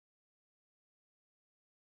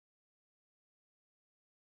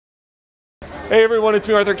Hey everyone, it's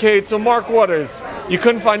me, Arthur Kade. So Mark Waters, you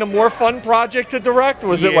couldn't find a more fun project to direct?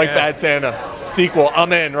 Was it like Bad Santa sequel?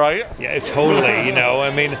 I'm in, right? Yeah, totally. You know,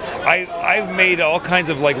 I mean, I've made all kinds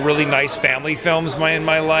of like really nice family films in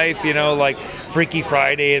my life. You know, like Freaky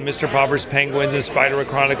Friday and Mr. Popper's Penguins and Spiderwick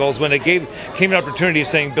Chronicles. When it came an opportunity of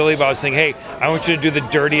saying Billy Bob saying, "Hey, I want you to do the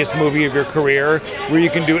dirtiest movie of your career, where you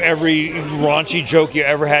can do every raunchy joke you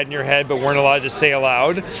ever had in your head, but weren't allowed to say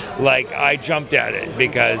aloud," like I jumped at it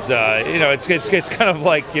because you know it's kind of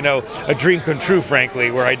like, you know, a dream come true,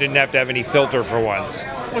 frankly, where I didn't have to have any filter for once.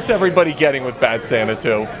 What's everybody getting with Bad Santa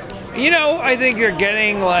 2? You know, I think you're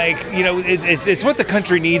getting like, you know, it's what the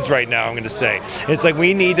country needs right now, I'm going to say. It's like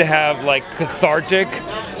we need to have like cathartic,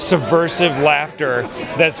 subversive laughter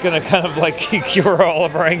that's going to kind of like cure all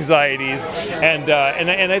of our anxieties. And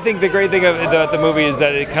I think the great thing about the movie is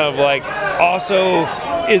that it kind of like also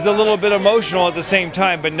is a little bit emotional at the same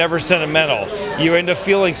time, but never sentimental. You end up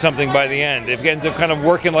feeling something by the end. It ends up kind of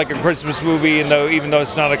working like a Christmas movie, even though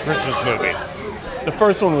it's not a Christmas movie. The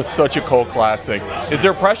first one was such a cult classic. Is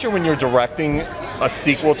there pressure when you're directing a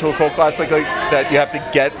sequel to a cult classic like that you have to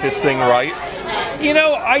get this thing right? You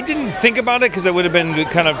know, I didn't think about it because it would have been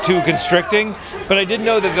kind of too constricting, but I did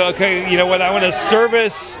know that, okay, you know what, I want to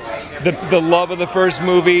service the love of the first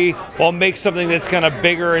movie while make something that's kind of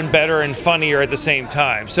bigger and better and funnier at the same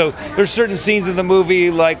time. So there's certain scenes in the movie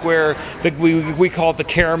like where we call it the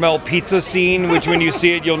caramel pizza scene, which when you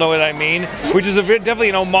see it you'll know what I mean, which is definitely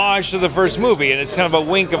an homage to the first movie, and it's kind of a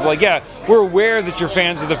wink of like, yeah, we're aware that you're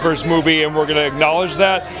fans of the first movie and we're going to acknowledge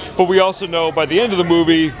that, but we also know by the end of the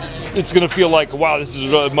movie it's going to feel like, wow, this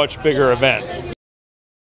is a much bigger event.